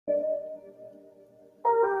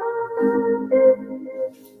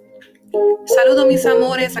Saludos mis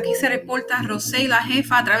amores, aquí se reporta Rosé la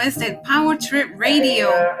jefa a través del Powertrip Radio.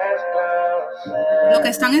 Lo que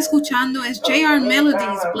están escuchando es J.R.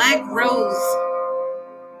 Melodies, Black Rose.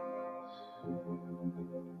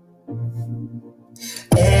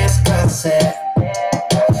 Es clase,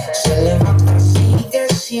 se levanta, sigue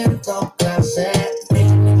siendo clase,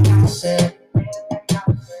 tiene clase.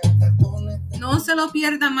 No se lo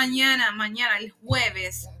pierda mañana, el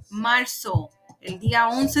jueves, marzo, el día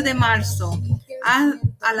 11 de marzo,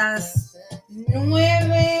 a las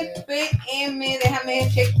 9 p.m. Déjame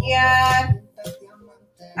chequear.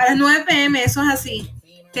 A las 9 p.m., eso es así.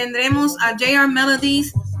 Tendremos a J.R.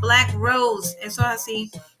 Melodies, Black Rose, eso es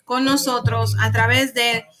así, con nosotros a través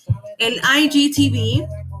de el IGTV.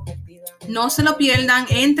 No se lo pierdan,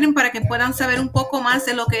 entren para que puedan saber un poco más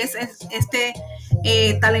de lo que es este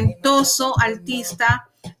talentoso artista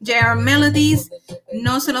J.R. Melodies.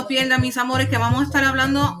 No se lo pierdan, mis amores, que vamos a estar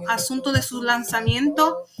hablando asuntos de su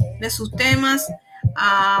lanzamiento, de sus temas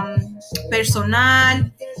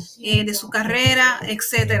personal, de su carrera,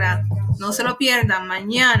 etcétera. No se lo pierdan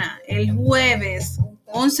mañana, el jueves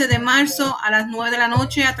 11 de marzo a las 9 de la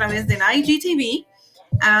noche a través del IGTV,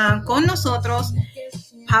 con nosotros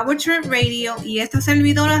Powertrip Radio y esta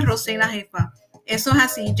servidora Rosé la jefa. Eso es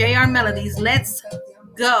así, J.R. Melodies, let's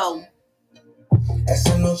go.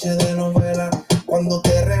 Esa noche de novela, cuando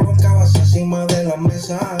te revolcabas encima de la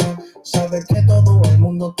mesa, sabes que todo el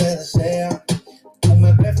mundo te desea. Tú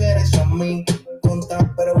me prefieres a mí,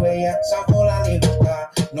 tonta pero bella, saco la libertad.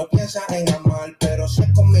 No piensa en amar, pero si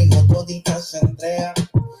es conmigo todita se entrega.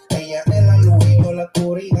 Ella es la luz y yo la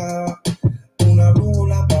oscuridad, una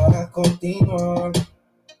brújula para continuar.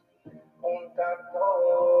 Un tacto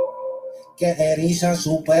que eriza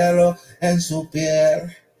su pelo en su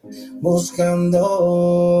piel,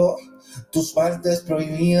 buscando tus partes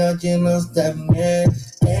prohibidas llenas de miel.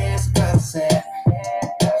 Es placer,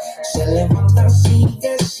 se levanta,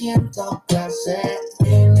 sigue siendo clase,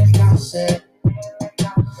 tiene clase,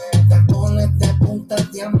 tacones de punta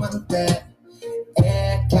diamante.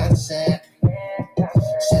 Es clase,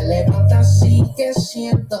 se levanta, sigue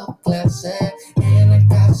siendo clase, tiene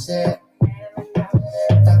clase,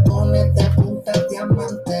 tacones de punta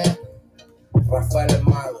diamante. Rafael el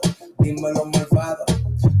Mago, dímelo malvado,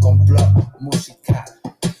 complot musical,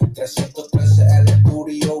 300